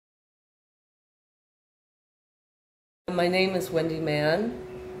My name is Wendy Mann.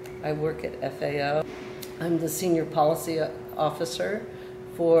 I work at FAO. I'm the Senior Policy Officer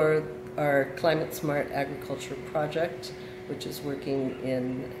for our Climate Smart Agriculture project, which is working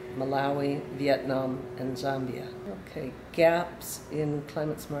in Malawi, Vietnam, and Zambia. Okay, gaps in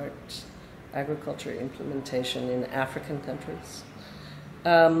climate smart agriculture implementation in African countries.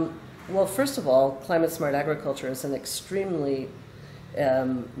 Well, first of all, climate smart agriculture is an extremely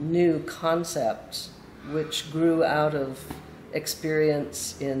new concept which grew out of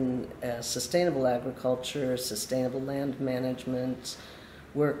experience in sustainable agriculture, sustainable land management,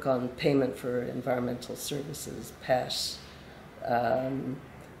 work on payment for environmental services, PES. And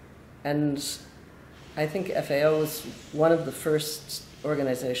I think FAO was one of the first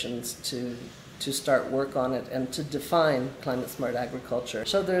organizations to start work on it and to define climate smart agriculture.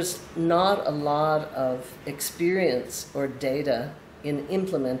 So there's not a lot of experience or data in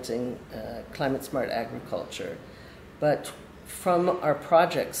implementing climate smart agriculture. But from our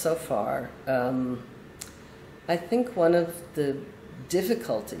project so far, I think one of the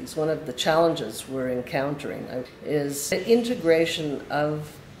difficulties, one of the challenges we're encountering is the integration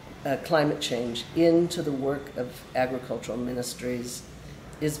of climate change into the work of agricultural ministries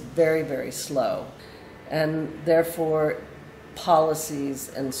is very, very slow. And therefore, policies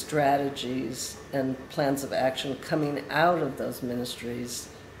and strategies and plans of action coming out of those ministries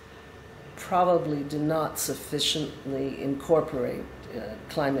probably do not sufficiently incorporate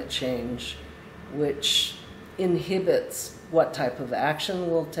climate change, which inhibits what type of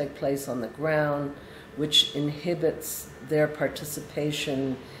action will take place on the ground, which inhibits their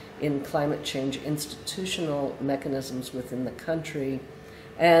participation in climate change institutional mechanisms within the country,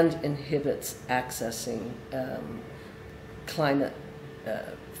 and inhibits accessing climate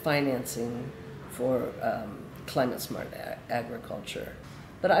financing for climate smart agriculture.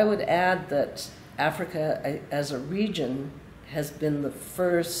 But I would add that Africa as a region has been the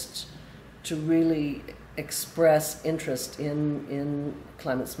first to really express interest in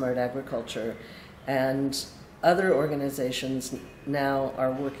climate smart agriculture, and other organizations now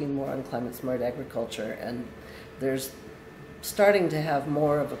are working more on climate smart agriculture, and there's starting to have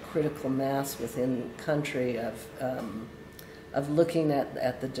more of a critical mass within country of looking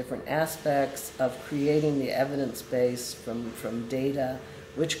at the different aspects, of creating the evidence base from data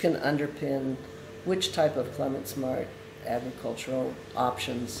which can underpin which type of climate smart agricultural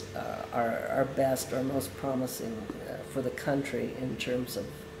options are best or most promising for the country in terms of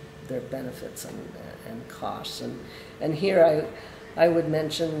their benefits and costs. And here I would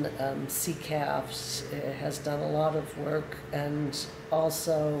mention CCAFS has done a lot of work, and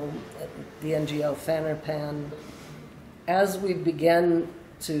also the NGO FANERPAN. As we begin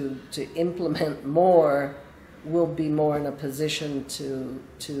to implement more, we'll be more in a position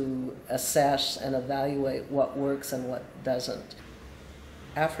to assess and evaluate what works and what doesn't.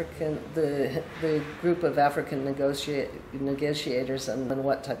 The group of African negotiators and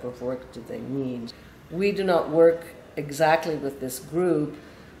what type of work do they need. We do not work exactly with this group,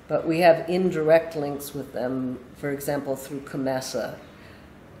 but we have indirect links with them, for example, through COMESA.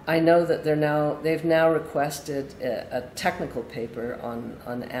 I know that they've now requested a technical paper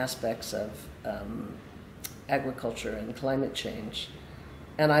on aspects of agriculture and climate change,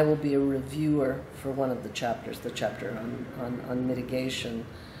 and I will be a reviewer for one of the chapters, the chapter on mitigation.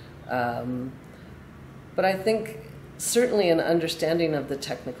 But I think certainly an understanding of the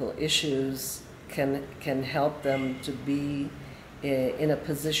technical issues can help them to be in a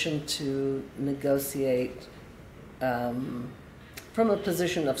position to negotiate from a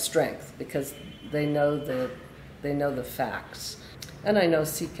position of strength, because they know the facts. And I know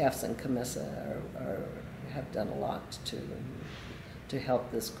CCAFS and COMESA have done a lot to help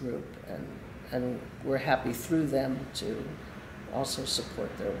this group, and we're happy through them to also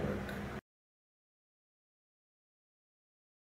support their work.